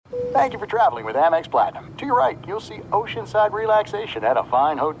Thank you for traveling with Amex Platinum. To your right, you'll see oceanside relaxation at a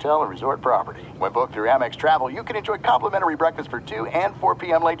fine hotel and resort property. When booked through Amex Travel, you can enjoy complimentary breakfast for 2 and 4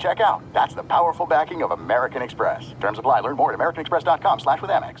 p.m. late checkout. That's the powerful backing of American Express. Terms apply. Learn more at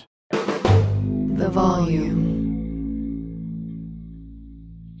americanexpress.com/withAmex. The volume.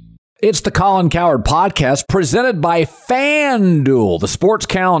 It's the Colin Cowherd podcast presented by FanDuel. The sports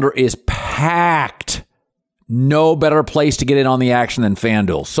calendar is packed. No better place to get in on the action than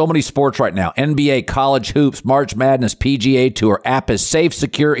FanDuel. So many sports right now. NBA, college hoops, March Madness, PGA Tour. App is safe,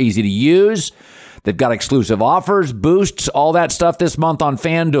 secure, easy to use. They've got exclusive offers, boosts, all that stuff this month on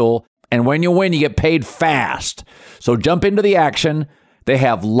FanDuel. And when you win, you get paid fast. So jump into the action. They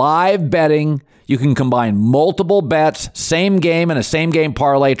have live betting. You can combine multiple bets, same game and a same game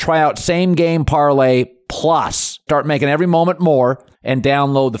parlay. Try out Same Game Parlay Plus. Start making every moment more and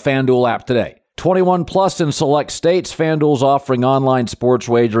download the FanDuel app today. 21 plus in select states. FanDuel's offering online sports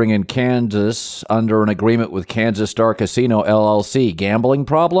wagering in Kansas under an agreement with Kansas Star Casino LLC. Gambling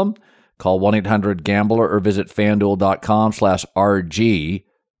problem? Call 1-800-GAMBLER or visit FanDuel.com/RG.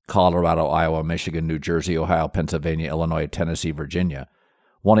 Colorado, Iowa, Michigan, New Jersey, Ohio, Pennsylvania, Illinois, Tennessee, Virginia.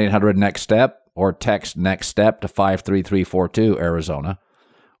 1-800-NEXT-STEP or text NEXT STEP to 53342, Arizona.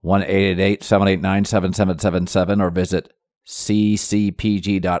 1-888-789-7777 or visit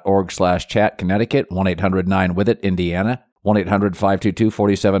ccpg.org/chat, Connecticut. 1-800-9-WITH-IT, Indiana.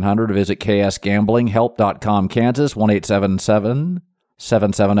 1-800-522-4700 or visit ksgamblinghelp.com, Kansas.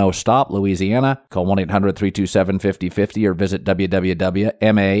 1-877-770-STOP, Louisiana. Call 1-800-327-5050 or visit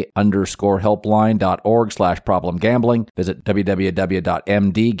www.ma_helpline.org/problem-gambling. Visit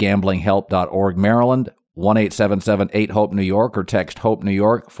www.mdgamblinghelp.org, Maryland. 1-877-8-HOPE, New York, or text HOPE, New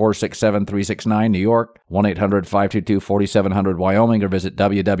York, 467-369, New York. 1-800-522-4700, Wyoming, or visit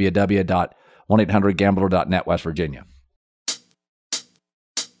www.1800gambler.net, West Virginia.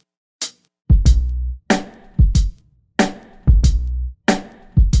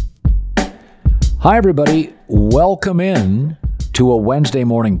 Hi, everybody. Welcome in to a Wednesday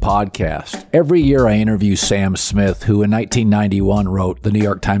morning podcast. Every year I interview Sam Smith, who in 1991 wrote the New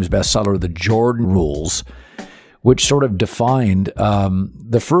York Times bestseller, The Jordan Rules, which sort of defined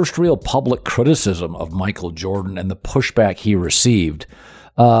the first real public criticism of Michael Jordan and the pushback he received.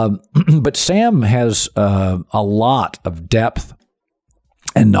 But Sam has a lot of depth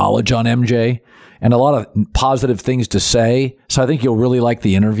and knowledge on MJ and a lot of positive things to say. So I think you'll really like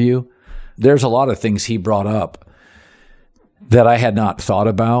the interview. There's a lot of things he brought up that I had not thought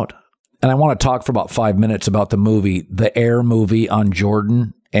about. And I want to talk for about 5 minutes about the movie, the Air movie on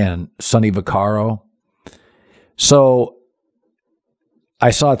Jordan and Sonny Vaccaro. So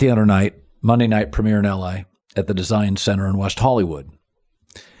I saw it the other night, Monday night premiere in LA at the Design Center in West Hollywood.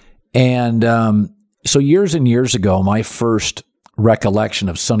 And so years and years ago, my first recollection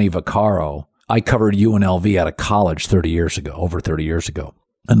of Sonny Vaccaro, I covered UNLV out of college over 30 years ago.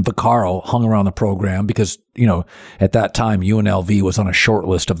 And Vaccaro hung around the program because, you know, at that time, UNLV was on a short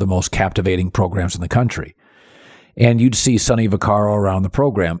list of the most captivating programs in the country. And you'd see Sonny Vaccaro around the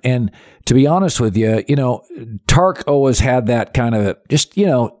program. And to be honest with you, you know, Tark always had that kind of just, you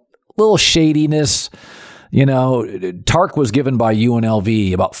know, little shadiness. You know, Tark was given by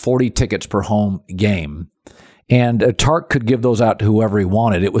UNLV about 40 tickets per home game. And Tark could give those out to whoever he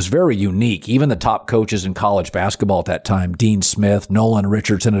wanted. It was very unique. Even the top coaches in college basketball at that time, Dean Smith, Nolan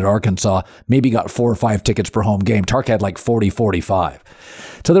Richardson at Arkansas, maybe got 4 or 5 tickets per home game. Tark had like 40, 45.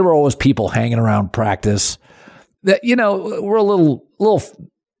 So there were always people hanging around practice that, you know, were a little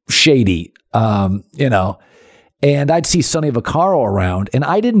shady, you know. And I'd see Sonny Vaccaro around, and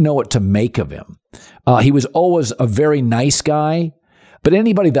I didn't know what to make of him. He was always a very nice guy. But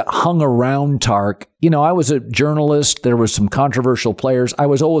anybody that hung around Tark, you know, I was a journalist. There was some controversial players I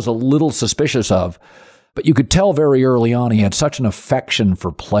was always a little suspicious of. But you could tell very early on he had such an affection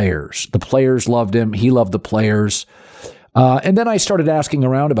for players. The players loved him. He loved the players. And then I started asking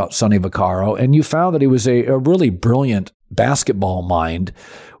around about Sonny Vaccaro, and you found that he was a really brilliant basketball mind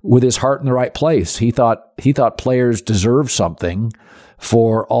with his heart in the right place. He thought players deserved something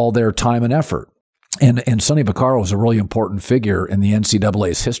for all their time and effort. And Sonny Vaccaro was a really important figure in the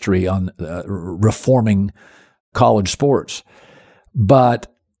NCAA's history on reforming college sports. But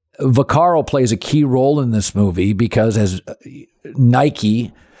Vaccaro plays a key role in this movie because as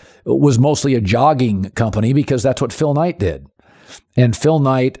Nike was mostly a jogging company because that's what Phil Knight did. And Phil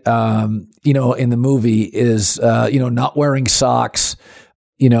Knight, you know, in the movie is, you know, not wearing socks,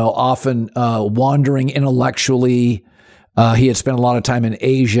 you know, often wandering intellectually, He had spent a lot of time in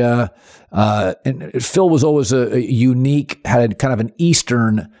Asia. And Phil was always a unique, had kind of an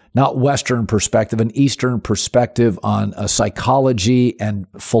Eastern, not Western perspective, an Eastern perspective on psychology and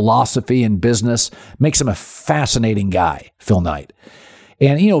philosophy and business. Makes him a fascinating guy, Phil Knight.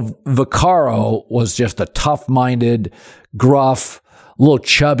 And, Vaccaro was just a tough-minded, gruff, a little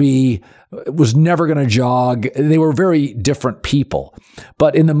chubby, was never going to jog. They were very different people.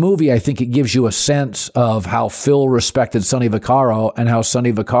 But in the movie, I think it gives you a sense of how Phil respected Sonny Vaccaro and how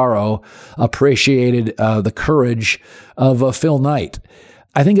Sonny Vaccaro appreciated the courage of Phil Knight.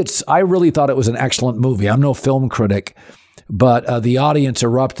 I really thought it was an excellent movie. I'm no film critic, but the audience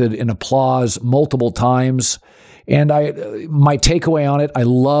erupted in applause multiple times. And my takeaway on it, I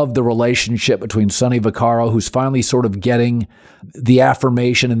love the relationship between Sonny Vaccaro, who's finally sort of getting the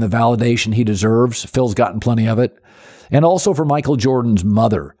affirmation and the validation he deserves. Phil's gotten plenty of it. And also for Michael Jordan's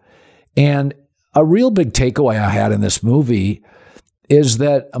mother. And a real big takeaway I had in this movie is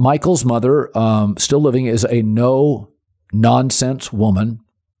that Michael's mother, still living, is a no-nonsense woman,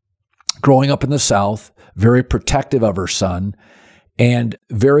 growing up in the South, very protective of her son, and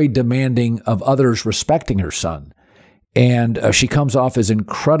very demanding of others respecting her son. And she comes off as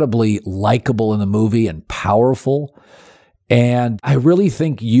incredibly likable in the movie and powerful. And I really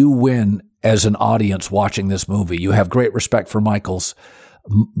think you win as an audience watching this movie. You have great respect for Michael's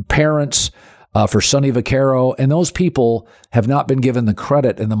parents, for Sonny Vaccaro, and those people have not been given the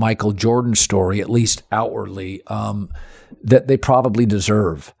credit in the Michael Jordan story, at least outwardly, that they probably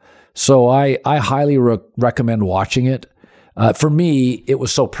deserve. So I highly recommend watching it. For me, it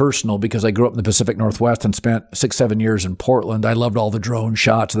was so personal because I grew up in the Pacific Northwest and spent 6-7 years in Portland. I loved all the drone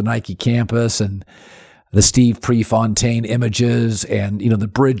shots of the Nike campus and the Steve Prefontaine images and, the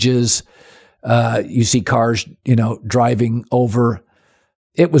bridges. You see cars, driving over.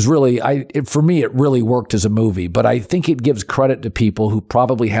 It was really, for me, it really worked as a movie. But I think it gives credit to people who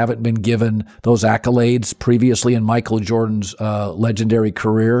probably haven't been given those accolades previously in Michael Jordan's legendary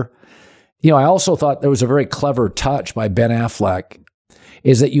career. I also thought there was a very clever touch by Ben Affleck,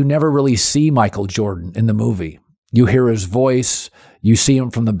 is that you never really see Michael Jordan in the movie. You hear his voice, you see him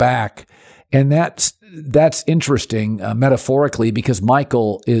from the back, and that's interesting metaphorically because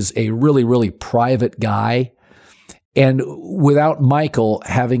Michael is a really, really private guy. And without Michael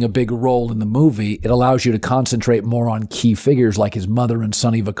having a big role in the movie, it allows you to concentrate more on key figures like his mother and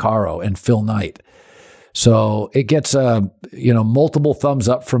Sonny Vaccaro and Phil Knight. So it gets multiple thumbs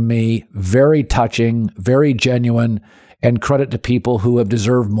up from me. Very touching, very genuine, and credit to people who have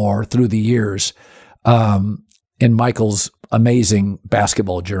deserved more through the years in Michael's amazing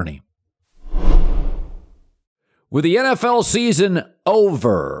basketball journey. With the NFL season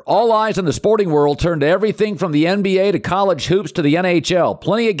over, all eyes in the sporting world turn to everything from the NBA to college hoops to the NHL.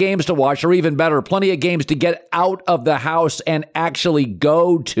 Plenty of games to watch, or even better, plenty of games to get out of the house and actually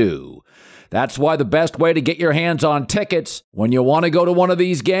go to. That's why the best way to get your hands on tickets when you want to go to one of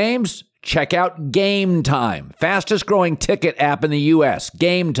these games, check out Game Time. Fastest growing ticket app in the U.S.,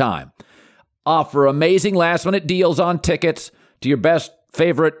 Game Time. Offer amazing last-minute deals on tickets to your best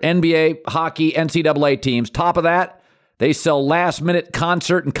favorite NBA, hockey, NCAA teams. Top of that, they sell last-minute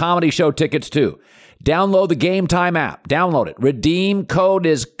concert and comedy show tickets too. Download the Game Time app. Download it. Redeem code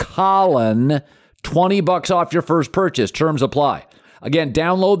is Colin. $20 off your first purchase. Terms apply. Again,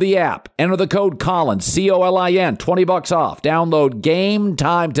 download the app. Enter the code Colin, COLIN, $20 off. Download Game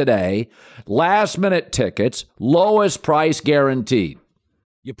Time today. Last-minute tickets, lowest price guaranteed.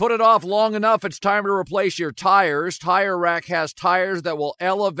 You put it off long enough, it's time to replace your tires. Tire Rack has tires that will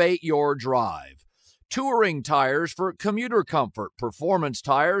elevate your drive. Touring tires for commuter comfort. Performance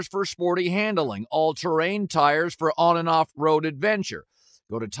tires for sporty handling. All-terrain tires for on- and off-road adventure.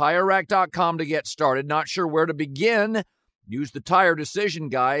 Go to TireRack.com to get started. Not sure where to begin? Use the Tire Decision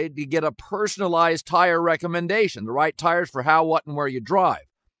Guide to get a personalized tire recommendation. The right tires for how, what, and where you drive.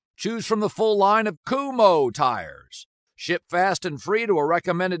 Choose from the full line of Kumho tires. Ship fast and free to a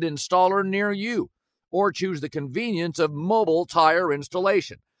recommended installer near you. Or choose the convenience of mobile tire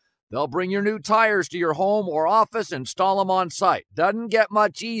installation. They'll bring your new tires to your home or office and install them on site. Doesn't get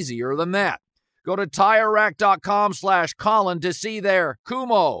much easier than that. Go to TireRack.com/Colin to see their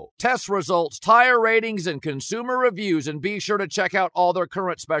Kumho test results, tire ratings, and consumer reviews, and be sure to check out all their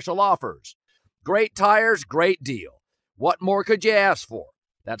current special offers. Great tires, great deal. What more could you ask for?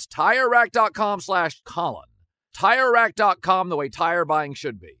 That's TireRack.com/Colin. TireRack.com, the way tire buying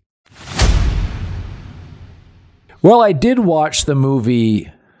should be. Well, I did watch the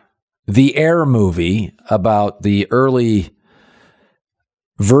movie, the Air movie, about the early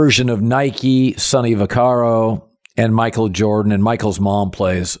version of Nike, Sonny Vaccaro, and Michael Jordan, and Michael's mom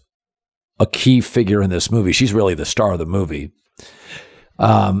plays a key figure in this movie. She's really the star of the movie.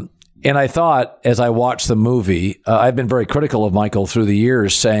 And I thought, as I watched the movie, I've been very critical of Michael through the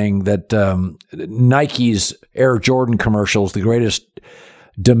years, saying that Nike's Air Jordan commercial is the greatest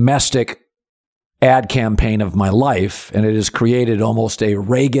domestic ad campaign of my life, and it has created almost a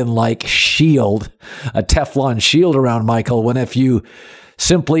Reagan-like shield, a Teflon shield around Michael, when if you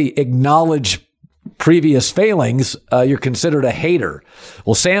simply acknowledge previous failings, you're considered a hater.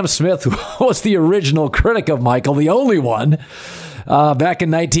 Well, Sam Smith was the original critic of Michael, the only one. Back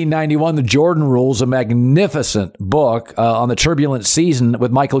in 1991, The Jordan Rules, a magnificent book on the turbulent season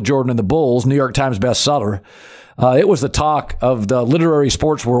with Michael Jordan and the Bulls, New York Times bestseller. It was the talk of the literary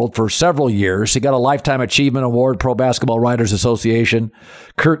sports world for several years. He got a Lifetime Achievement Award, Pro Basketball Writers Association,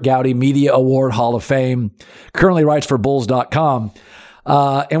 Kurt Gowdy Media Award, Hall of Fame, currently writes for Bulls.com.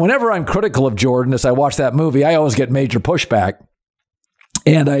 And whenever I'm critical of Jordan, as I watch that movie, I always get major pushback.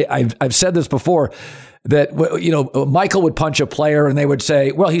 And I've said this before, that, you know, Michael would punch a player and they would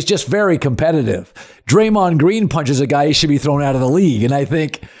say, well, he's just very competitive. Draymond Green punches a guy, he should be thrown out of the league. And I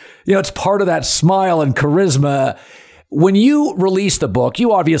think, you know, it's part of that smile and charisma. When you released the book,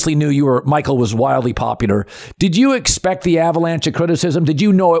 you obviously knew Michael was wildly popular. Did you expect the avalanche of criticism? Did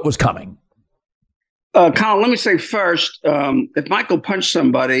you know it was coming? Colin, let me say first, if Michael punched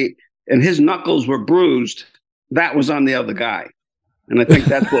somebody and his knuckles were bruised, that was on the other guy. And I think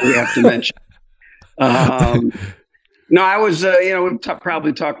that's what we have to mention. No, I was, we've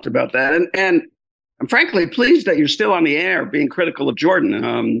probably talked about that. And I'm frankly pleased that you're still on the air being critical of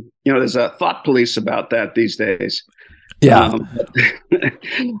Jordan. There's a thought police about that these days. Yeah.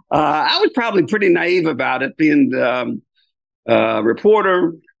 I was probably pretty naive about it, being a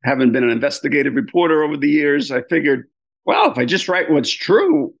reporter, having been an investigative reporter over the years. I figured, well, if I just write what's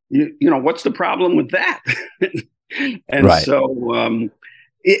true, what's the problem with that? And right. So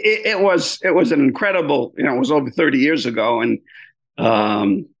it was an incredible, it was over 30 years ago. And,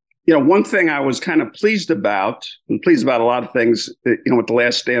 one thing I was kind of pleased about a lot of things, with the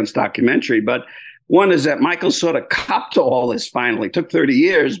Last Dance documentary, but one is that Michael sort of copped to all this finally. It took 30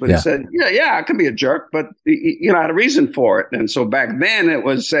 years, but he said, I could be a jerk, but, I had a reason for it. And so back then it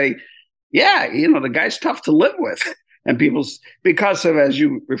was the guy's tough to live with. And because of, as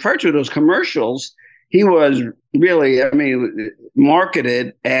you refer to, those commercials, he was really,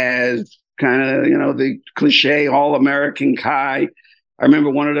 marketed as kind of, the cliche all-American guy. I remember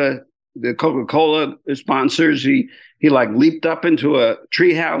one of the Coca-Cola sponsors, he leaped up into a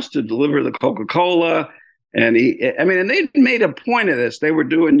treehouse to deliver the Coca-Cola. And they made a point of this. They were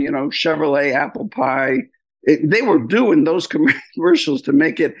doing, Chevrolet apple pie. They were doing those commercials to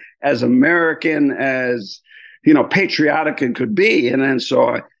make it as American as, patriotic it could be. And then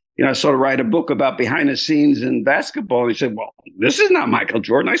so I sort of write a book about behind the scenes in basketball. He said, well, this is not Michael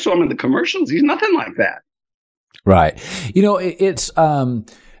Jordan. I saw him in the commercials. He's nothing like that. Right. It's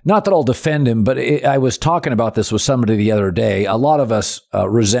not that I'll defend him, but I was talking about this with somebody the other day. A lot of us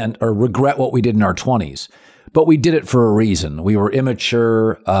resent or regret what we did in our 20s, but we did it for a reason. We were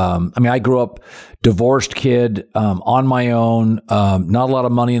immature. I grew up divorced kid, on my own, not a lot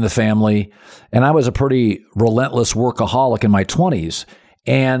of money in the family. And I was a pretty relentless workaholic in my 20s.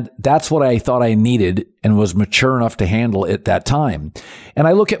 And that's what I thought I needed and was mature enough to handle at that time. And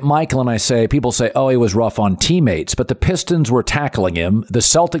I look at Michael and I say, people say, oh, he was rough on teammates, but the Pistons were tackling him. The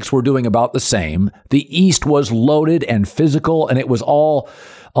Celtics were doing about the same. The East was loaded and physical, and it was all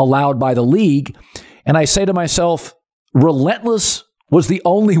allowed by the league. And I say to myself, relentless was the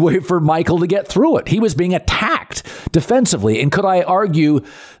only way for Michael to get through it. He was being attacked defensively. And could I argue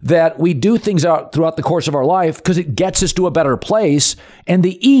that we do things out throughout the course of our life because it gets us to a better place? And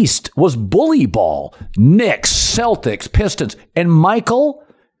the East was bully ball. Knicks, Celtics, Pistons. And Michael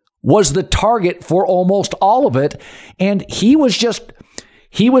was the target for almost all of it. And he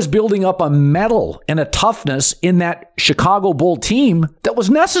was building up a mettle and a toughness in that Chicago Bull team that was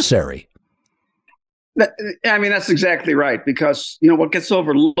necessary. That's exactly right, because, what gets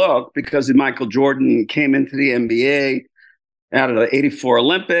overlooked, because Michael Jordan came into the NBA out of the 84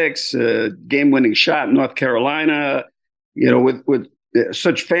 Olympics, game-winning shot in North Carolina, with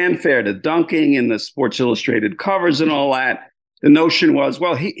such fanfare, the dunking and the Sports Illustrated covers and all that. The notion was,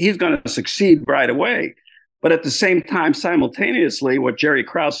 well, he's going to succeed right away. But at the same time, simultaneously, what Jerry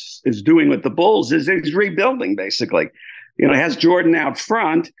Krause is doing with the Bulls is he's rebuilding, basically. Has Jordan out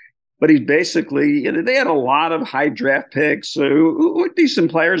front. But he's basically, they had a lot of high draft picks who were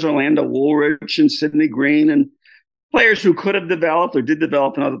decent players, Orlando Woolrich and Sidney Green, and players who could have developed or did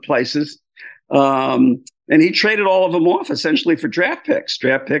develop in other places. And he traded all of them off essentially for draft picks.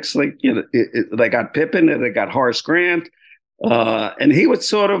 Draft picks they got Pippen, and they got Horace Grant. And he would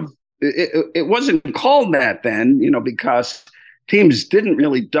sort of, it wasn't called that then, because teams didn't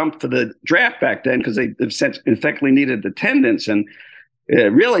really dump for the draft back then because they effectively needed attendance. And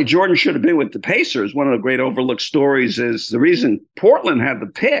really, Jordan should have been with the Pacers. One of the great overlooked stories is the reason Portland had the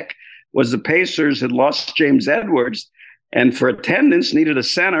pick was the Pacers had lost James Edwards, and for attendance needed a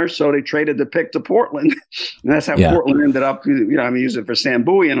center, so they traded the pick to Portland. And that's how Portland ended up, I'm using it for Sam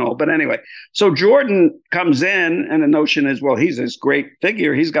Bowie and all. But anyway, so Jordan comes in, and the notion is, well, he's this great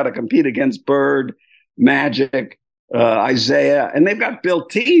figure. He's got to compete against Bird, Magic, Isaiah, and they've got built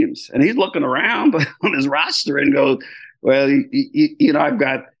teams. And he's looking around on his roster and goes, well,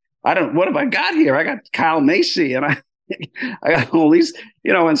 what have I got here? I got Kyle Macy, and I got all these,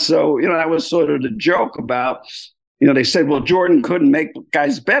 and so, that was sort of the joke about, they said, well, Jordan couldn't make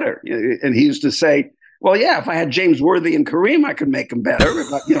guys better. And he used to say, well, yeah, if I had James Worthy and Kareem, I could make them better.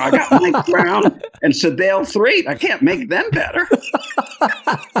 I got Mike Brown and Sedale Threatt. I can't make them better.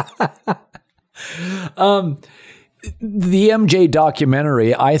 The MJ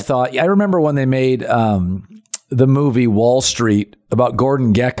documentary, I remember when they made the movie Wall Street about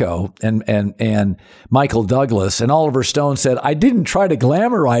Gordon Gekko and Michael Douglas, and Oliver Stone said, I didn't try to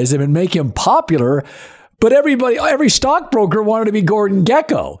glamorize him and make him popular, but every stockbroker wanted to be Gordon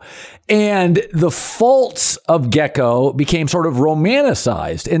Gekko. And the faults of Gekko became sort of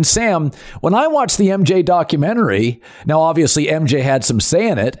romanticized. And Sam, when I watched the MJ documentary, now obviously MJ had some say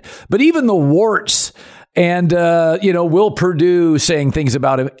in it, but even the warts and, Will Perdue saying things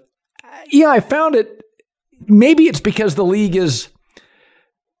about him, I found it, maybe it's because the league is,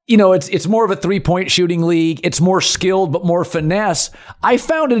 it's more of a 3-point shooting league. It's more skilled, but more finesse. I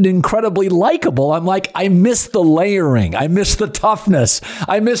found it incredibly likable. I'm like, I miss the layering. I miss the toughness.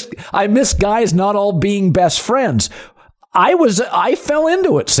 I miss guys not all being best friends. I fell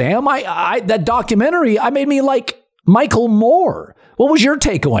into it, Sam. That documentary, made me like Michael more. What was your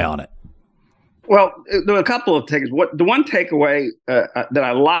takeaway on it? Well, there were a couple of takeaways. The one takeaway that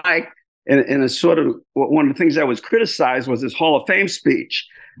I liked, and it's sort of one of the things that was criticized, was his Hall of Fame speech,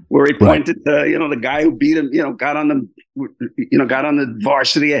 where he pointed to the guy who beat him, got on the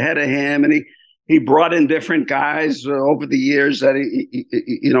varsity ahead of him, and he brought in different guys over the years that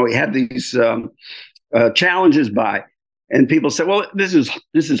he had these challenges by, and people said, well, this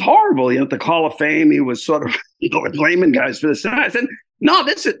is horrible. At the Hall of Fame, he was sort of blaming guys for this, and I said, no,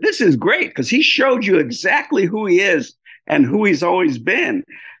 this is great, because he showed you exactly who he is and who he's always been.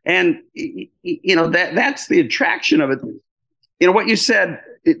 And, that's the attraction of it. What you said,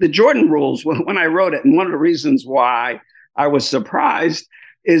 the Jordan rules, when I wrote it, and one of the reasons why I was surprised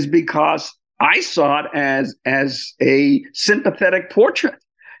is because I saw it as a sympathetic portrait.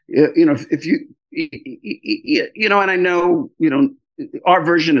 If you, and I know, our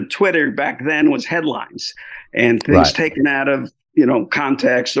version of Twitter back then was headlines and things taken out of,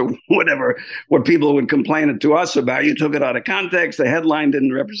 context or whatever, what people would complain to us about. You took it out of context. The headline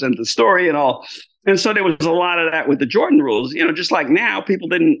didn't represent the story and all. And so there was a lot of that with the Jordan rules, just like now, people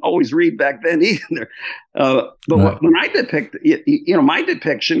didn't always read back then either. When I depict, my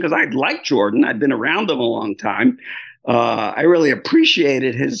depiction, because I liked Jordan, I'd been around him a long time. I really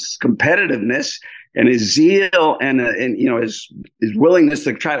appreciated his competitiveness and his zeal and his willingness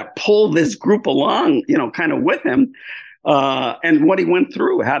to try to pull this group along, kind of with him. And what he went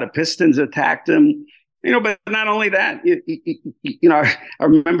through, how the Pistons attacked him, but not only that, I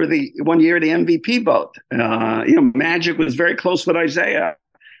remember the one year, the MVP vote, Magic was very close with Isaiah.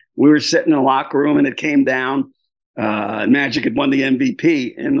 We were sitting in the locker room and it came down, Magic had won the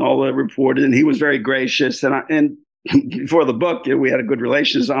MVP and all the reported, and he was very gracious. And before the book, we had a good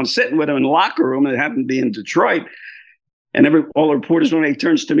relations. I'm sitting with him in the locker room, and it happened to be in Detroit. And all the reporters, when he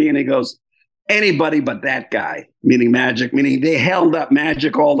turns to me and he goes, anybody but that guy, meaning Magic, meaning they held up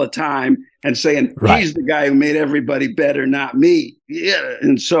Magic all the time and saying, he's the guy who made everybody better, not me. Yeah.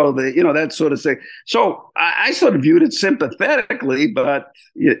 And so that sort of thing. So I sort of viewed it sympathetically, but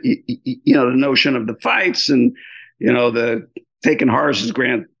the notion of the fights and, the taking Horace's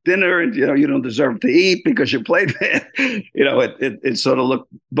grand dinner and, you don't deserve to eat because you played bad, it sort of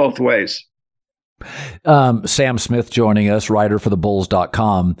looked both ways. Sam Smith joining us, writer for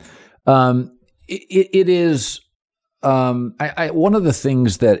thebulls.com. It is one of the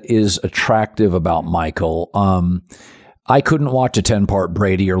things that is attractive about Michael. I couldn't watch a 10-part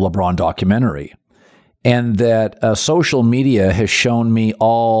Brady or LeBron documentary, and that social media has shown me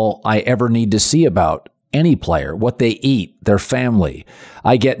all I ever need to see about any player, what they eat, their family.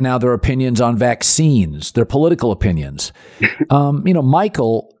 I get now their opinions on vaccines, their political opinions.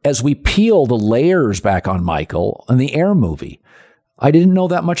 Michael, as we peel the layers back on Michael in the Air movie, I didn't know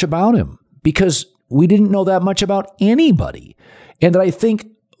that much about him because we didn't know that much about anybody. And I think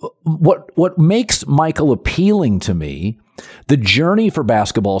what makes Michael appealing to me, the journey for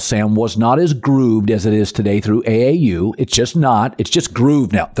basketball, Sam, was not as grooved as it is today through AAU. It's just not. It's just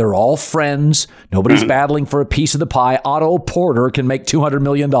grooved now. They're all friends. Nobody's battling for a piece of the pie. Otto Porter can make $200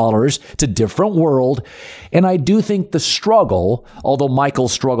 million. It's a different world. And I do think the struggle, although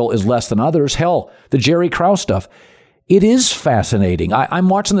Michael's struggle is less than others, hell, the Jerry Krause stuff, it is fascinating. I'm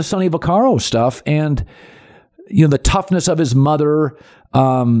watching the Sonny Vaccaro stuff, and the toughness of his mother.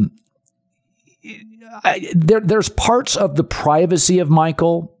 There's parts of the privacy of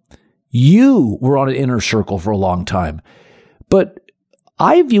Michael. You were on an inner circle for a long time, but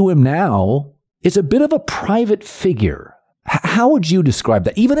I view him now as a bit of a private figure. How would you describe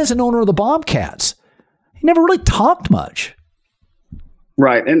that? Even as an owner of the Bobcats, he never really talked much.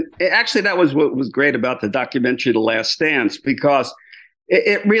 Right. And actually, that was what was great about the documentary, The Last Dance, because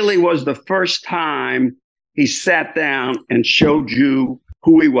it really was the first time he sat down and showed you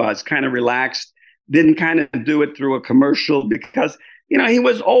who he was, kind of relaxed, didn't kind of do it through a commercial, because, he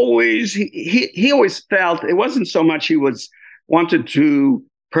was always, he always felt it wasn't so much he wanted to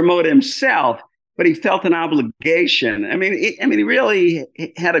promote himself, but he felt an obligation. I mean, he really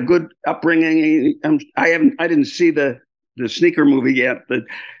had a good upbringing. I didn't see the sneaker movie yet,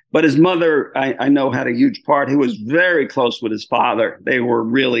 but his mother, I know, had a huge part. He was very close with his father. They were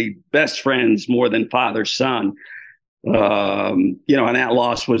really best friends, more than father-son. And that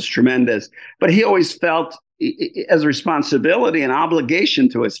loss was tremendous. But he always felt as a responsibility and obligation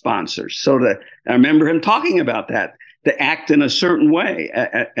to his sponsors. I remember him talking about that, to act in a certain way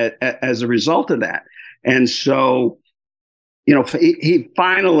as a result of that. And so, he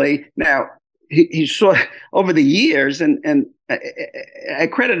finally, now, he saw over the years, and I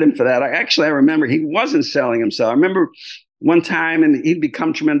credit him for that. I remember he wasn't selling himself. I remember one time, and he'd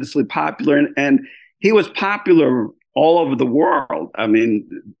become tremendously popular, and he was popular all over the world. I mean,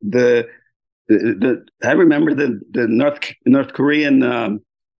 I remember the North Korean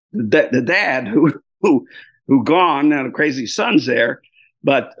the dad who gone now, the crazy son's there,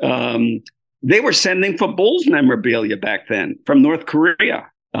 but they were sending for Bulls memorabilia back then from North Korea.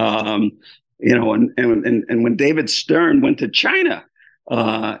 And when David Stern went to China,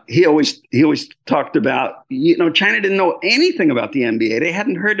 he always talked about, China didn't know anything about the NBA. They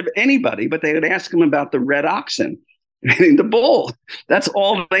hadn't heard of anybody, but they would ask him about the red oxen, meaning the bull. That's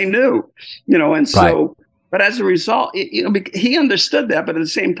all they knew, and so, right. But as a result, he understood that, but at the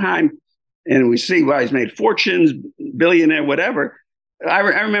same time, and we see why he's made fortunes, billionaire, whatever. I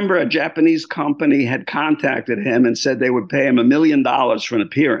remember a Japanese company had contacted him and said they would pay him $1 million for an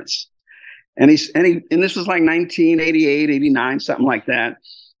appearance. And this was like 1988, 89, something like that.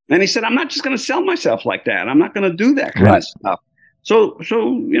 And he said, I'm not just going to sell myself like that. I'm not going to do that kind of stuff. So,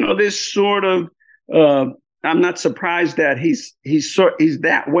 this sort of, I'm not surprised that he's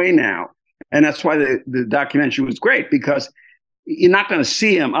that way now. And that's why the documentary was great, because you're not going to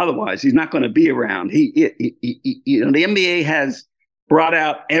see him otherwise. He's not going to be around. The NBA has brought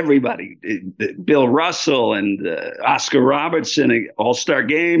out everybody, Bill Russell and Oscar Robertson, all-star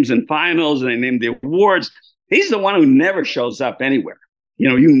games and finals, and they named the awards. He's the one who never shows up anywhere.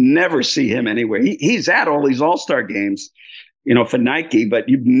 You never see him anywhere. He's at all these all-star games, for Nike, but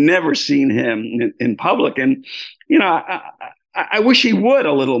you've never seen him in public. And, I wish he would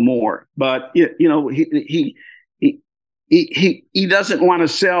a little more, but, he doesn't want to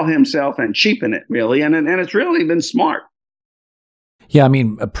sell himself and cheapen it, really. And it's really been smart. Yeah, I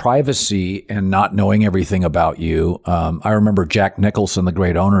mean, privacy and not knowing everything about you. I remember Jack Nicholson, the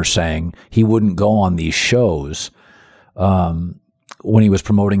great owner, saying he wouldn't go on these shows when he was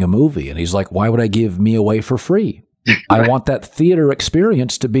promoting a movie. And he's like, why would I give me away for free? I want that theater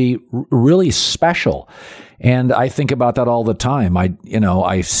experience to be really special. And I think about that all the time.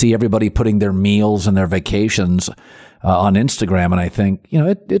 I see everybody putting their meals and their vacations on Instagram, and I think,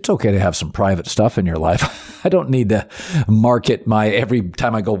 it's okay to have some private stuff in your life. I don't need to market every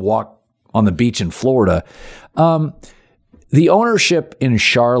time I go walk on the beach in Florida. The ownership in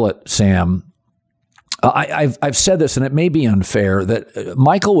Charlotte, Sam, I've said this, and it may be unfair, that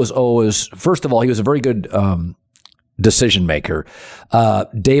Michael was always, first of all, he was a very good decision maker.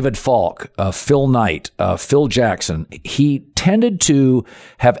 David Falk, Phil Knight, Phil Jackson, he tended to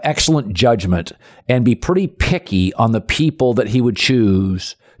have excellent judgment and be pretty picky on the people that he would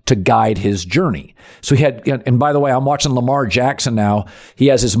choose to guide his journey. So he had, and by the way, I'm watching Lamar Jackson now. He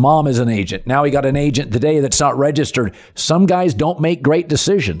has his mom as an agent. Now he got an agent today that's not registered. Some guys don't make great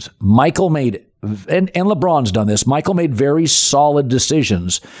decisions. Michael made, and LeBron's done this, Michael made very solid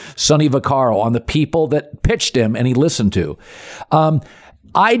decisions, Sonny Vaccaro, on the people that pitched him and he listened to.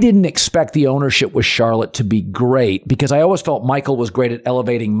 I didn't expect the ownership with Charlotte to be great because I always felt Michael was great at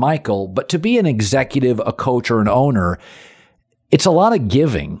elevating Michael. But to be an executive, a coach, or an owner, it's a lot of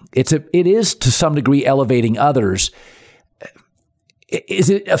giving. It is to some degree elevating others. Is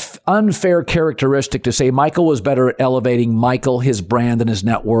it an unfair characteristic to say Michael was better at elevating Michael, his brand, and his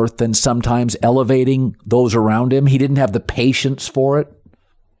net worth than sometimes elevating those around him? He didn't have the patience for it?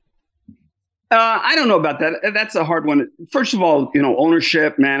 I don't know about that. That's a hard one. First of all,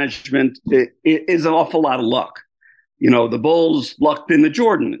 ownership, management, it is an awful lot of luck. The Bulls lucked into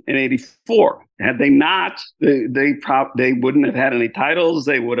Jordan in '84. Had they not, they wouldn't have had any titles.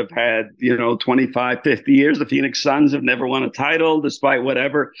 They would have had, 25, 50 years. The Phoenix Suns have never won a title despite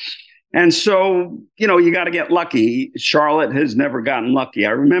whatever. And so, you got to get lucky. Charlotte has never gotten lucky.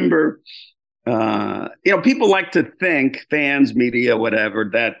 I remember, people like to think, fans, media, whatever,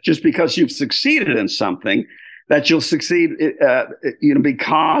 that just because you've succeeded in something, that you'll succeed,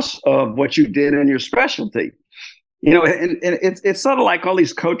 because of what you did in your specialty. And it's sort of like all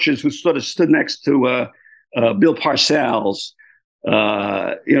these coaches who sort of stood next to Bill Parcells.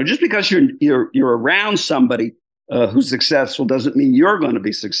 Just because you're around somebody who's successful doesn't mean you're going to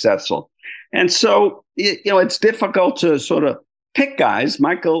be successful. And so it's difficult to sort of pick guys.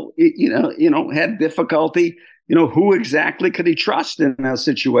 Michael, had difficulty. Who exactly could he trust in those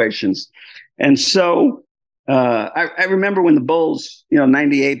situations? And so I remember when the Bulls,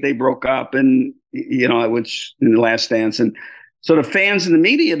 '98, they broke up, and which in the Last Dance, and so the fans and the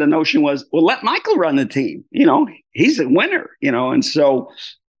media, the notion was, well, let Michael run the team. He's a winner. And so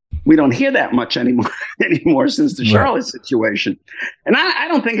we don't hear that much anymore since the Charlotte situation. And I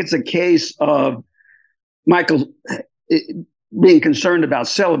don't think it's a case of Michael being concerned about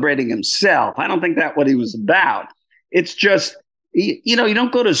celebrating himself. I don't think that's what he was about. It's just, you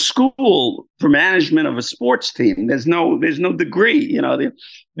don't go to school for management of a sports team. There's no degree,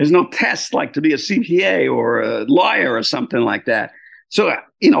 there's no test like to be a CPA or a lawyer or something like that. So,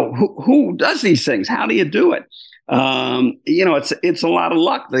 who does these things? How do you do it? It's a lot of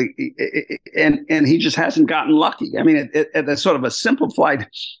luck. And he just hasn't gotten lucky. I mean, it's sort of a simplified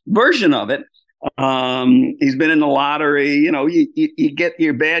version of it. He's been in the lottery. You get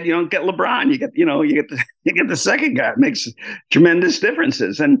your bad, you don't get LeBron. You get the second guy. It makes tremendous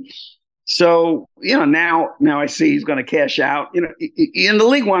differences. And so, now I see he's going to cash out. And the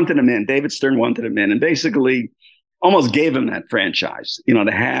league wanted him in. David Stern wanted him in, and basically almost gave him that franchise.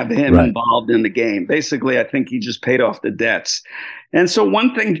 To have him involved in the game. Basically, I think he just paid off the debts. And so,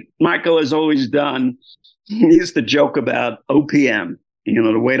 one thing Michael has always done, he used to joke about OPM.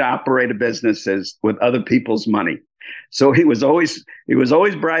 The way to operate a business is with other people's money. So he was always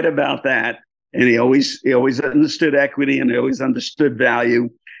bright about that, and he always understood equity, and he always understood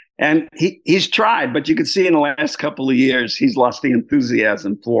value. And he's tried, but you can see in the last couple of years he's lost the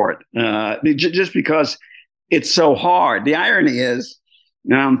enthusiasm for it, just because it's so hard. The irony is,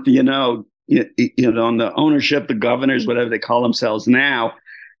 on the ownership, the governors, whatever they call themselves now,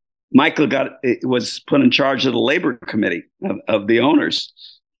 Michael was put in charge of the labor committee of the owners,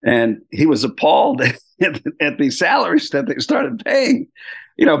 and he was appalled at the salaries that they started paying,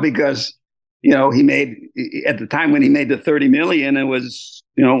 because he made, at the time when he made the $30 million, it was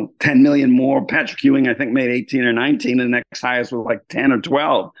 $10 million more. Patrick Ewing, I think, made 18 or 19, and the next highest was like 10 or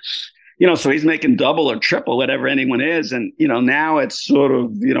 12. So he's making double or triple whatever anyone is. And, now it's sort of,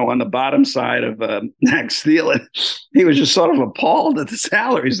 on the bottom side of Max Steel. And he was just sort of appalled at the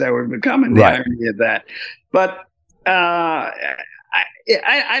salaries that were becoming, the irony of that. But I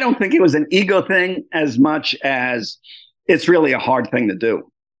don't think it was an ego thing as much as it's really a hard thing to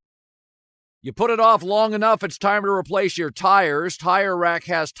do. You put it off long enough, it's time to replace your tires. Tire Rack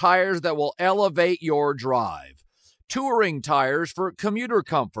has tires that will elevate your drive. Touring tires for commuter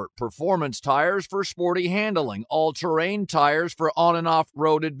comfort, performance tires for sporty handling, all-terrain tires for on- and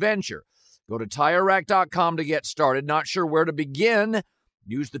off-road adventure. Go to TireRack.com to get started. Not sure where to begin?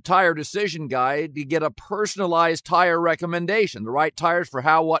 Use the Tire Decision Guide to get a personalized tire recommendation, the right tires for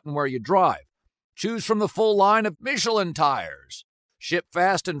how, what, and where you drive. Choose from the full line of Michelin tires. Ship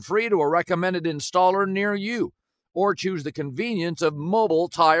fast and free to a recommended installer near you. Or choose the convenience of mobile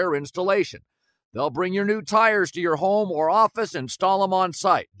tire installation. They'll bring your new tires to your home or office, install them on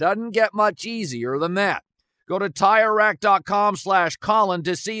site. Doesn't get much easier than that. Go to TireRack.com/Colin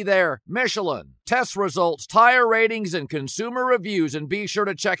to see their Michelin, test results, tire ratings, and consumer reviews, and be sure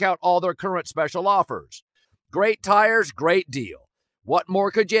to check out all their current special offers. Great tires, great deal. What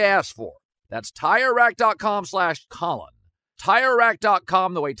more could you ask for? That's TireRack.com/Colin.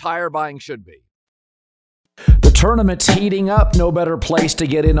 TireRack.com, the way tire buying should be. The Tournament's heating up. No better place to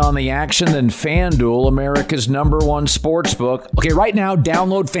get in on the action than FanDuel, America's #1 sportsbook. Okay, right now,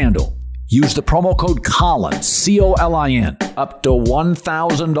 download FanDuel. Use the promo code Colin, COLIN, up to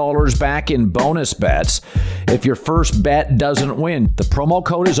 $1,000 back in bonus bets if your first bet doesn't win. The promo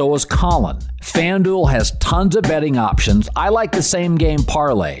code is always Colin. FanDuel has tons of betting options. I like the same game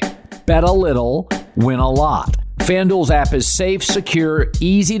parlay. Bet a little, win a lot. FanDuel's app is safe, secure,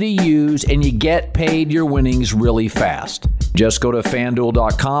 easy to use, and you get paid your winnings really fast. Just go to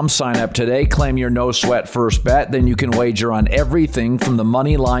FanDuel.com, sign up today, claim your no-sweat first bet, then you can wager on everything from the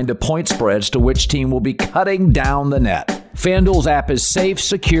money line to point spreads to which team will be cutting down the net. FanDuel's app is safe,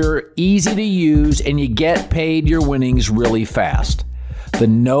 secure, easy to use, and you get paid your winnings really fast. The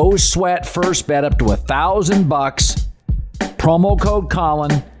no-sweat first bet up to $1,000. Promo code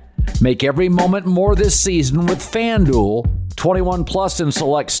Colin. Make every moment more this season with FanDuel. 21 plus in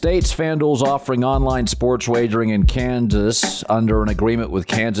select states. FanDuel's offering online sports wagering in Kansas under an agreement with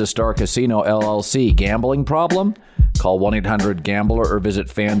Kansas Star Casino LLC. Gambling problem? Call 1-800-GAMBLER or visit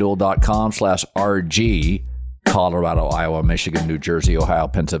FanDuel.com/RG. Colorado, Iowa, Michigan, New Jersey, Ohio,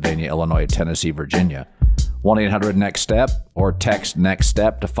 Pennsylvania, Illinois, Tennessee, Virginia. 1-800-NEXT-STEP or text NEXT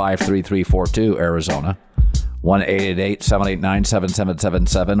STEP to 53342, Arizona.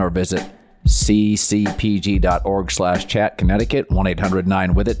 1-888-789-7777 or visit ccpg.org/chat, Connecticut.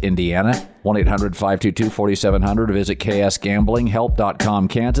 1-800-9-WITH-IT, Indiana. 1-800-522-4700 or visit ksgamblinghelp.com,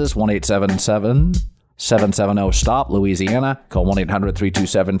 Kansas. 1-877-770-STOP, Louisiana. Call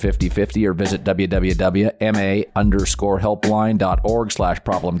 1-800-327-5050 or visit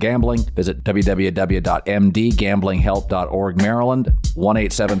www.ma_helpline.org/problem gambling. Visit www.mdgamblinghelp.org, Maryland.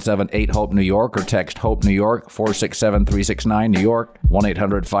 1-877-8-HOPE, New York, or text HOPE, New York, 467-369, New York.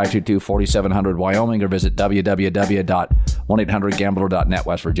 1-800-522-4700, Wyoming, or visit www.1800gambler.net,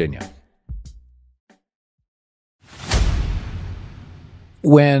 West Virginia.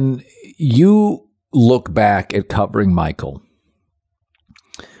 When you look back at covering Michael,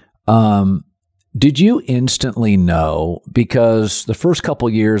 did you instantly know? Because the first couple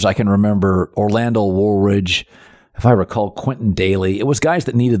years, I can remember Orlando Woolridge, if I recall, Quentin Daly. It was guys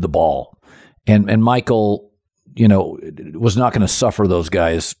that needed the ball, and Michael, was not going to suffer those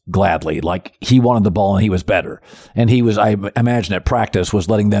guys gladly. Like, he wanted the ball and he was better, and he was, I imagine, at practice was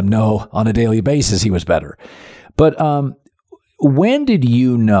letting them know on a daily basis he was better. But when did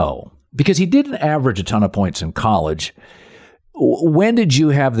you know? Because he didn't average a ton of points in college. When did you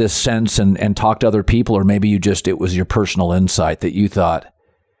have this sense and talk to other people, or maybe it was your personal insight that you thought,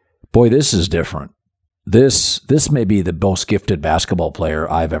 boy, this is different. This may be the most gifted basketball player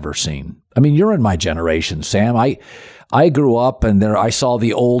I've ever seen. I mean, you're in my generation, Sam. I grew up and I saw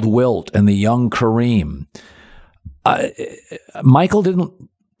the old Wilt and the young Kareem. Michael didn't.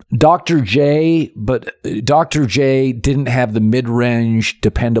 Dr. J didn't have the mid-range,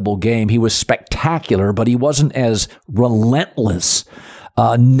 dependable game. He was spectacular, but he wasn't as relentless,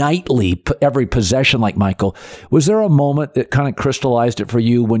 nightly, every possession like Michael. Was there a moment that kind of crystallized it for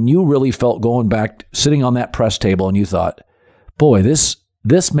you when you really felt, going back, sitting on that press table, and you thought, boy, this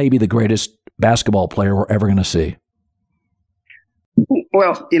may be the greatest basketball player we're ever going to see?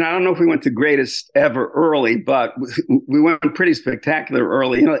 Well, I don't know if we went to greatest ever early, but we went pretty spectacular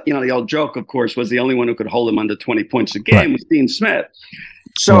early. The old joke, of course, was the only one who could hold him under 20 points a game was Dean Smith.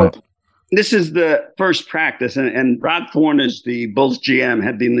 So This is the first practice, and Rod Thorne is the Bulls GM,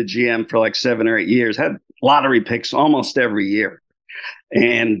 had been the GM for like 7 or 8 years, had lottery picks almost every year.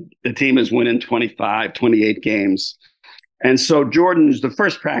 And the team is winning 25, 28 games. And so Jordan's the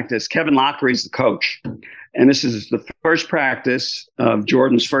first practice. Kevin Lockery's the coach. And this is the first practice of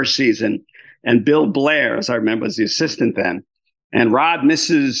Jordan's first season. And Bill Blair, as I remember, was the assistant then. And Rod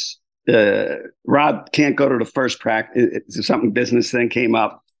can't go to the first practice. Something business thing came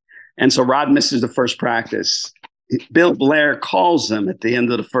up. And so Rod misses the first practice. Bill Blair calls him at the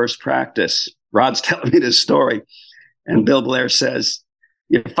end of the first practice. Rod's telling me this story. And Bill Blair says,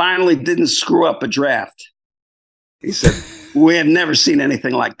 "You finally didn't screw up a draft." He said, "We have never seen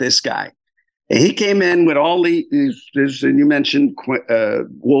anything like this guy." And he came in with all and you mentioned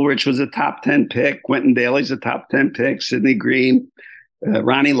Woolridge was a top 10 pick. Quentin Daly's a top 10 pick. Sidney Green,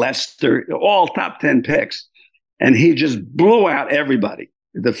 Ronnie Lester, all top 10 picks. And he just blew out everybody.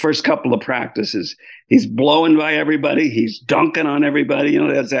 The first couple of practices, he's blowing by everybody. He's dunking on everybody.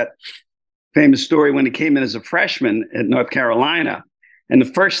 There's that famous story when he came in as a freshman at North Carolina. And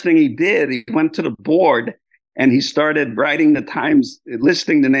the first thing he did, he went to the board and he started writing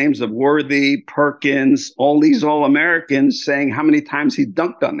listing the names of Worthy, Perkins, all these All-Americans, saying how many times he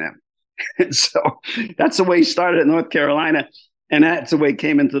dunked on them. And so that's the way he started at North Carolina. And that's the way he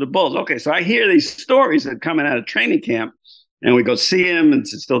came into the Bulls. Okay, so I hear these stories that coming out of training camp, and we go see him, and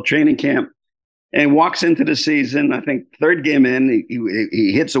it's still training camp, and walks into the season. I think third game in,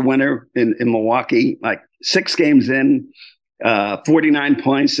 he hits a winner in Milwaukee, like 6 games in, 49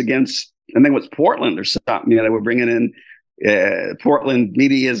 points against, I think it was Portland or something. They were bringing in Portland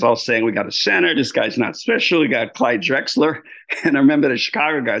media is all saying, we got a center. This guy's not special. We got Clyde Drexler. And I remember the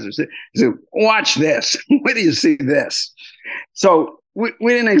Chicago guys were saying, watch this. Where do you see this? So we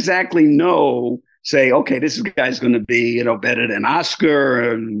didn't exactly know, say, okay, this guy's going to be, better than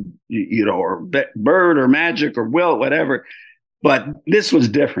Oscar, or Bird or Magic or Wilt, whatever. But this was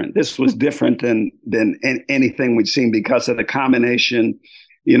different. This was different than anything we'd seen because of the combination,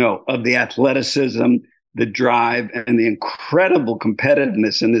 of the athleticism, the drive, and the incredible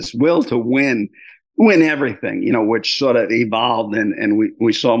competitiveness and this will to win everything, which sort of evolved and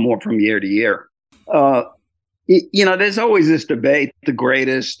we saw more from year to year. There's always this debate, the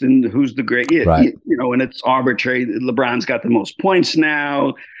greatest and who's the great, right. And it's arbitrary. LeBron's got the most points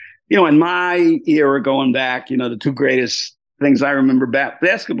now. In my era going back, the 2 greatest things I remember about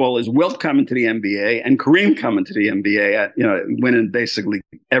basketball is Wilt coming to the NBA and Kareem coming to the NBA, winning basically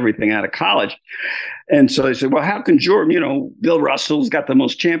everything out of college. And so they said, well, how can Jordan, Bill Russell's got the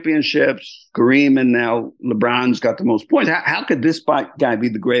most championships, Kareem, and now LeBron's got the most points. How could this guy be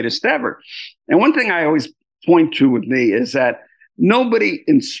the greatest ever? And one thing I always point to with me is that nobody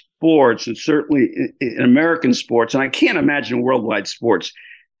in sports, and certainly in American sports, and I can't imagine worldwide sports,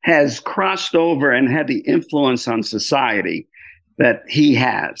 has crossed over and had the influence on society that he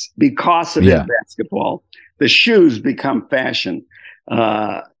has because of his basketball. The shoes become fashion.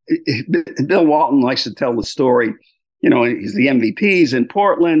 Bill Walton likes to tell the story. He's the MVPs in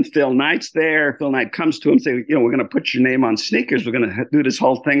Portland. Phil Knight's there. Phil Knight comes to him and say, we're going to put your name on sneakers. We're going to do this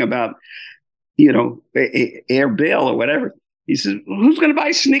whole thing about, Air Bill or whatever. He says, who's going to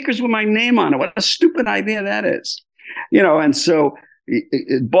buy sneakers with my name on it? What a stupid idea that is. And so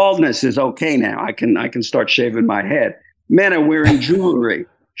baldness is okay now. I can start shaving my head. Men are wearing jewelry,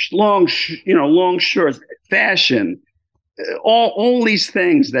 long shorts, fashion, all these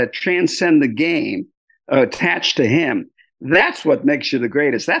things that transcend the game attached to him. That's what makes you the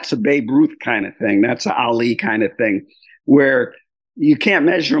greatest. That's a Babe Ruth kind of thing. That's an Ali kind of thing, where you can't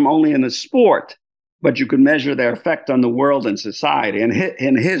measure them only in the sport, but you can measure their effect on the world and society. And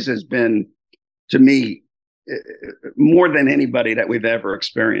his has been, to me, more than anybody that we've ever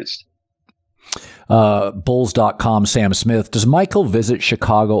experienced. Bulls.com, Sam Smith. Does Michael visit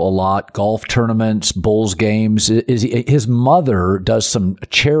Chicago a lot? Golf tournaments, Bulls games? His mother does some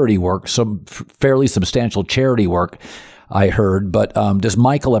charity work, some fairly substantial charity work, I heard. But does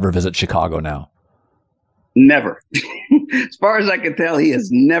Michael ever visit Chicago now? Never. As far as I can tell, he has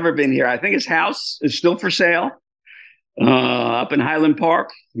never been here. I think his house is still for sale up in Highland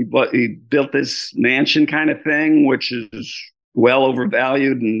Park. He built this mansion kind of thing, which is well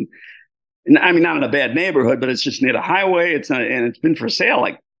overvalued and I mean, not in a bad neighborhood, but it's just near the highway. It's not, and it's been for sale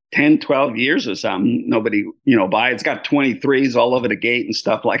like 10, 12 years or something. Nobody, buy it. It's got 23s all over the gate and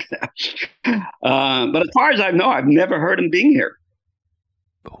stuff like that. But as far as I know, I've never heard him being here.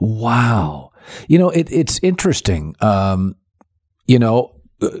 Wow. It's interesting. A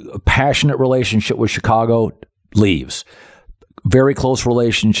passionate relationship with Chicago, leaves. Very close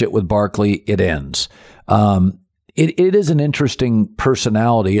relationship with Barkley, it ends. It is an interesting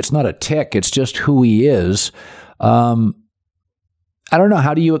personality. It's not a tick. It's just who he is. I don't know.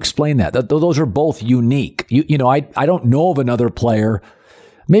 How do you explain that? Those are both unique. I don't know of another player.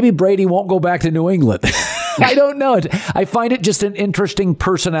 Maybe Brady won't go back to New England. I don't know. I find it just an interesting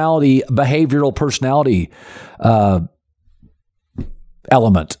behavioral personality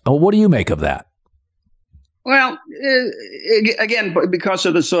element. What do you make of that? Well, again, because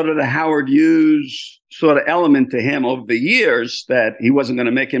of the Howard Hughes sort of element to him over the years, that he wasn't going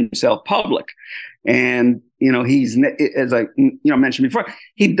to make himself public. And, he's, as I mentioned before,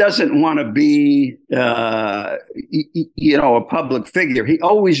 he doesn't want to be, a public figure. He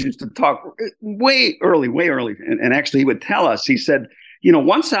always used to talk way early. And actually he would tell us, he said,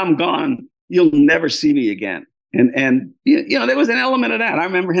 once I'm gone, you'll never see me again. And there was an element of that. I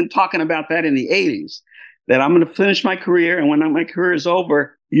remember him talking about that in the 80s. That I'm going to finish my career, and when my career is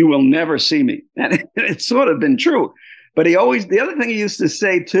over, you will never see me. And it's sort of been true. But the other thing he used to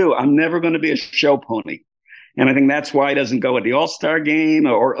say too, I'm never going to be a show pony. And I think that's why he doesn't go at the All-Star game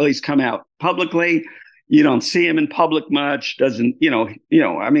or at least come out publicly. You don't see him in public much. Doesn't, can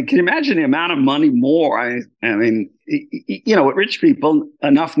you imagine the amount of money more? With rich people,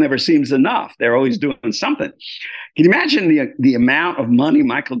 enough never seems enough. They're always doing something. Can you imagine the amount of money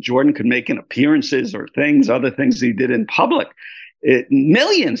Michael Jordan could make in appearances or other things he did in public?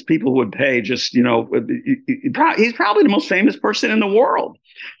 millions people would pay just, he's probably the most famous person in the world,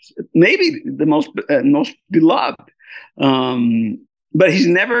 maybe the most beloved. But he's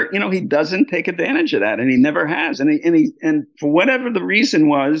never, he doesn't take advantage of that, and he never has. And for whatever the reason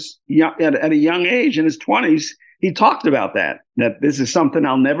was, at a young age in his 20s, he talked about that this is something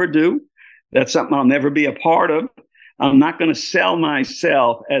I'll never do. That's something I'll never be a part of. I'm not going to sell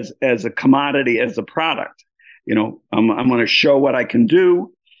myself as a commodity, as a product. I'm going to show what I can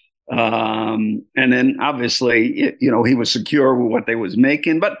do. And then obviously, he was secure with what they was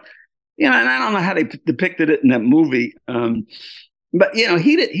making. But, and I don't know how they depicted it in that movie. But,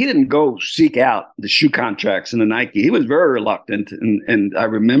 he didn't go seek out the shoe contracts and the Nike. He was very reluctant. And I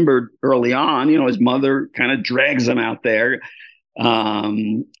remembered early on, his mother kind of drags him out there.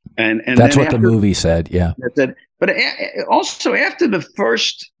 And that's what the movie said. Yeah. But also after the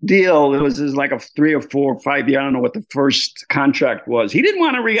first deal, it was like a 3 or 4 or 5 year. I don't know what the first contract was. He didn't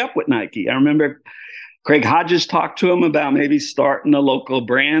want to re-up with Nike. I remember Craig Hodges talked to him about maybe starting a local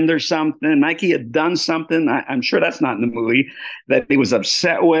brand or something. Nike had done something. I'm sure that's not in the movie, that he was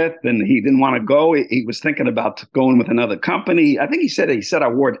upset with, and he didn't want to go. He was thinking about going with another company. I think he said I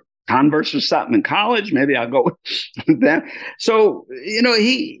wore Converse or something in college. Maybe I'll go with that. So,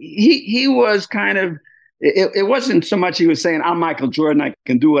 he was kind of, it wasn't so much he was saying, I'm Michael Jordan, I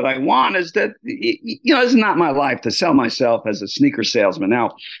can do what I want, is that, it's not my life to sell myself as a sneaker salesman.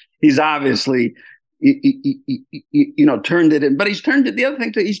 Now, he's obviously, turned it in, but the other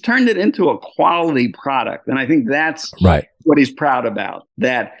thing, he's turned it into a quality product. And I think that's right. What he's proud about,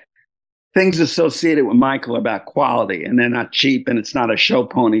 that things associated with Michael are about quality, and they're not cheap, and it's not a show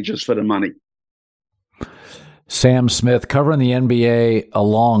pony just for the money. Sam Smith, covering the NBA a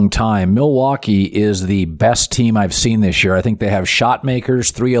long time. Milwaukee is the best team I've seen this year. I think they have shot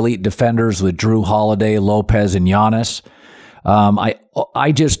makers, 3 elite defenders with Drew Holiday, Lopez, and Giannis.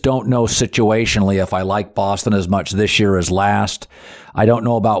 I just don't know situationally if I like Boston as much this year as last. I don't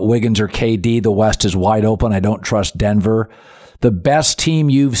know about Wiggins or KD. The West is wide open. I don't trust Denver. The best team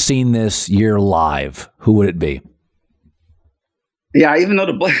you've seen this year live, who would it be? Yeah, even though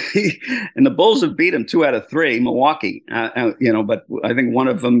the Bulls have beat them 2 out of 3, Milwaukee, but I think one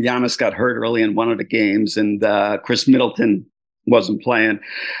of them, Giannis, got hurt early in one of the games, and Chris Middleton wasn't playing.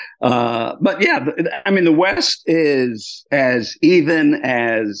 But yeah, the West is as even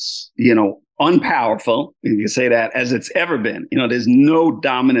as, unpowerful, you can say that, as it's ever been. There's no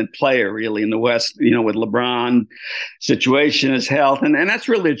dominant player really in the West, with LeBron situation, his health. And that's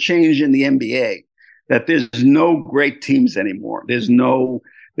really a change in the NBA, that there's no great teams anymore. There's no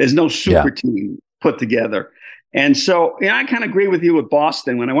super team put together. And so, I kind of agree with you with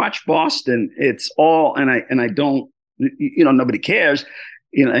Boston. When I watch Boston, it's all, and I don't, nobody cares.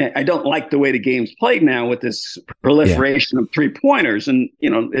 I don't like the way the game's played now with this proliferation of 3-pointers. And,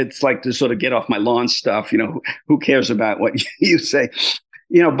 it's like to sort of get off my lawn stuff. Who cares about what you say?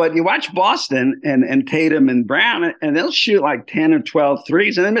 But you watch Boston and Tatum and Brown, and they'll shoot like 10 or 12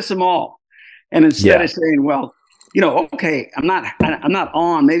 threes and they miss them all. And instead of saying, well, okay, I'm not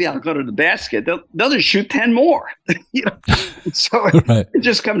on, maybe I'll go to the basket, they'll just shoot 10 more. So right. It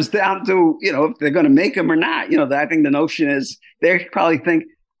just comes down to, if they're going to make them or not. I think the notion is they probably think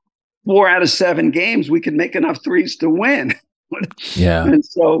 4 out of 7 games we can make enough threes to win. Yeah. And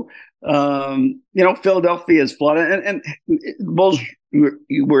so, Philadelphia is flooded, and the Bulls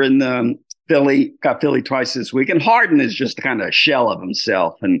were in Philly, got Philly twice this week, and Harden is just kind of a shell of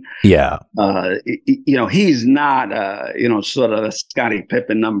himself. And he's not sort of a Scottie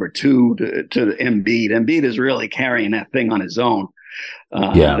Pippen number 2 to Embiid. Embiid is really carrying that thing on his own.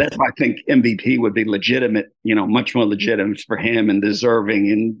 That's why I think MVP would be legitimate, much more legitimate for him and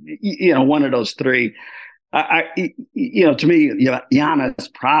deserving. And one of those 3. To me, Giannis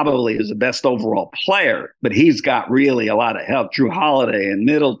probably is the best overall player, but he's got really a lot of help. Drew Holiday and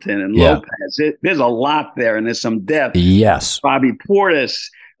Middleton and Lopez. There's a lot there, and there's some depth. Yes. Bobby Portis.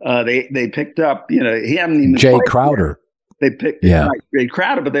 They picked up, he hadn't even Jay Crowder. They picked Jay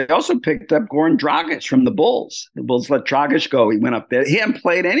Crowder, but they also picked up Goran Dragic from the Bulls. The Bulls let Dragic go. He went up there. He hadn't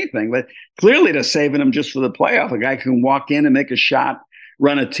played anything, but clearly they're saving him just for the playoff. A guy can walk in and make a shot,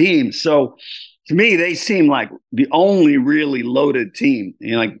 run a team. So, to me, they seem like the only really loaded team.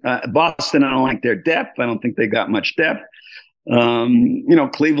 Boston, I don't like their depth. I don't think they got much depth.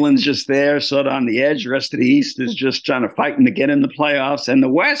 Cleveland's just there, sort of on the edge. The rest of the East is just trying to fight to get in the playoffs. And the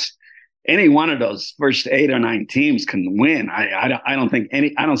West, any one of those first 8 or 9 teams can win. I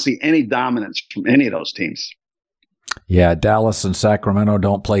don't see any dominance from any of those teams. Yeah, Dallas and Sacramento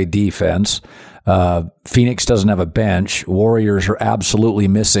don't play defense. Phoenix doesn't have a bench. Warriors are absolutely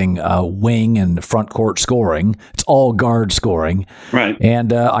missing wing and front court scoring. It's all guard scoring. Right.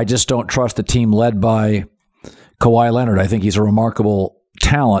 And I just don't trust the team led by Kawhi Leonard. I think he's a remarkable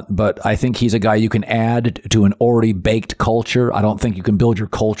talent, but I think he's a guy you can add to an already baked culture. I don't think you can build your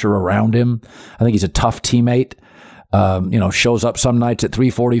culture around him. I think he's a tough teammate. Shows up some nights at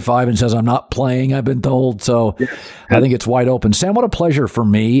 3:45 and says, I'm not playing, I've been told. So yes. I think it's wide open. Sam, what a pleasure for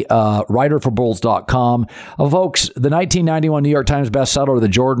me, writer for Bulls.com. Folks, the 1991 New York Times bestseller, The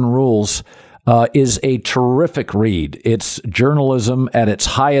Jordan Rules, is a terrific read. It's journalism at its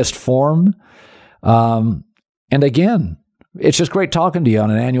highest form. And again, it's just great talking to you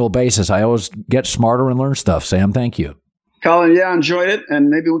on an annual basis. I always get smarter and learn stuff. Sam, thank you. Colin, yeah, I enjoyed it. And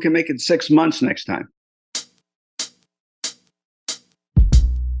maybe we can make it 6 months next time.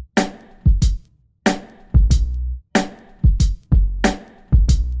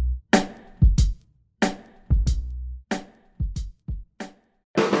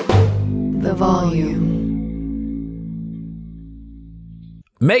 The volume.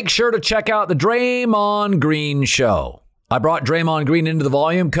 Make sure to check out the Draymond Green Show. I brought Draymond Green into the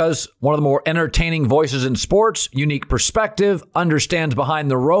volume because one of the more entertaining voices in sports, unique perspective, understands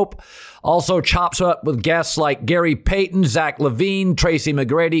behind the rope, also chops up with guests like Gary Payton, Zach LaVine, Tracy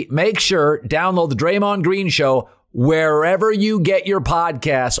McGrady. Make sure, download the Draymond Green Show wherever you get your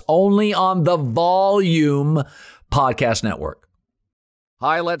podcasts, only on the Volume Podcast Network.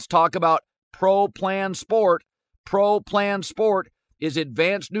 Hi, let's talk about Pro Plan Sport. Pro Plan Sport is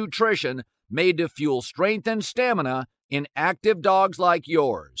advanced nutrition made to fuel strength and stamina in active dogs like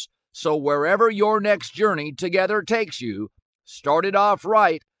yours. So wherever your next journey together takes you, start it off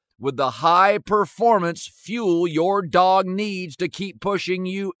right with the high performance fuel your dog needs to keep pushing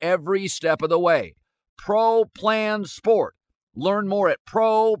you every step of the way. Pro Plan Sport. Learn more at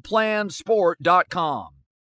ProPlansport.com.